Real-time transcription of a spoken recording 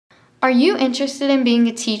Are you interested in being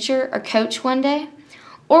a teacher or coach one day?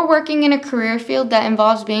 Or working in a career field that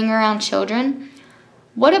involves being around children?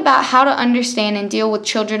 What about how to understand and deal with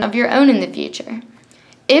children of your own in the future?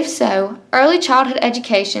 If so, early childhood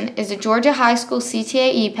education is a Georgia high school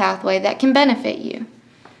CTAE pathway that can benefit you.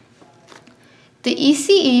 The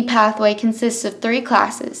ECE pathway consists of 3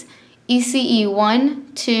 classes, ECE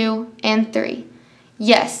 1, 2, and 3.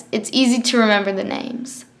 Yes, it's easy to remember the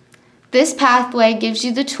names. This pathway gives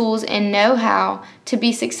you the tools and know-how to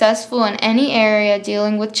be successful in any area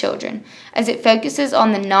dealing with children, as it focuses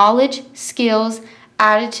on the knowledge, skills,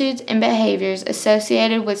 attitudes, and behaviors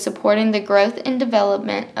associated with supporting the growth and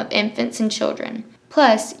development of infants and children.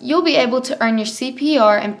 Plus, you'll be able to earn your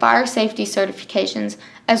CPR and fire safety certifications,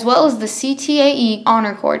 as well as the CTAE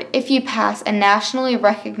Honor Cord if you pass a nationally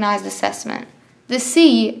recognized assessment. The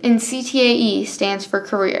C in CTAE stands for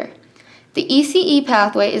career. The ECE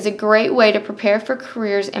pathway is a great way to prepare for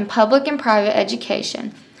careers in public and private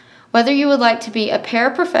education. Whether you would like to be a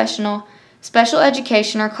paraprofessional, special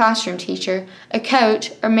education or classroom teacher, a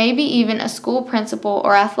coach, or maybe even a school principal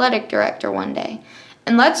or athletic director one day.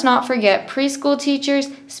 And let's not forget preschool teachers,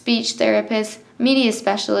 speech therapists, media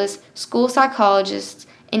specialists, school psychologists,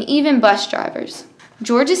 and even bus drivers.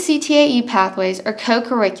 Georgia's CTAE pathways are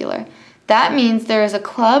co-curricular. That means there is a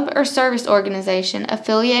club or service organization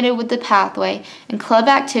affiliated with the pathway, and club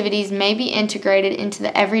activities may be integrated into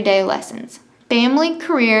the everyday lessons. Family,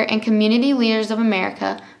 Career, and Community Leaders of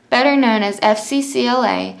America, better known as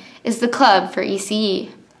FCCLA, is the club for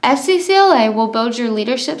ECE. FCCLA will build your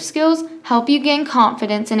leadership skills, help you gain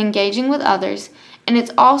confidence in engaging with others, and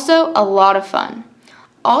it's also a lot of fun.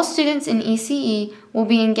 All students in ECE will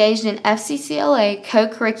be engaged in FCCLA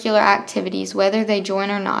co-curricular activities whether they join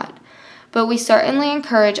or not. But we certainly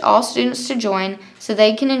encourage all students to join so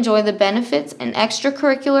they can enjoy the benefits and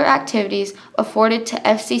extracurricular activities afforded to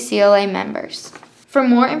FCCLA members. For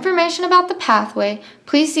more information about the pathway,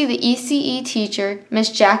 please see the ECE teacher,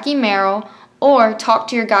 Ms. Jackie Merrill, or talk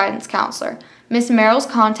to your guidance counselor. Ms. Merrill's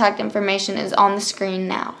contact information is on the screen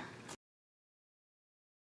now.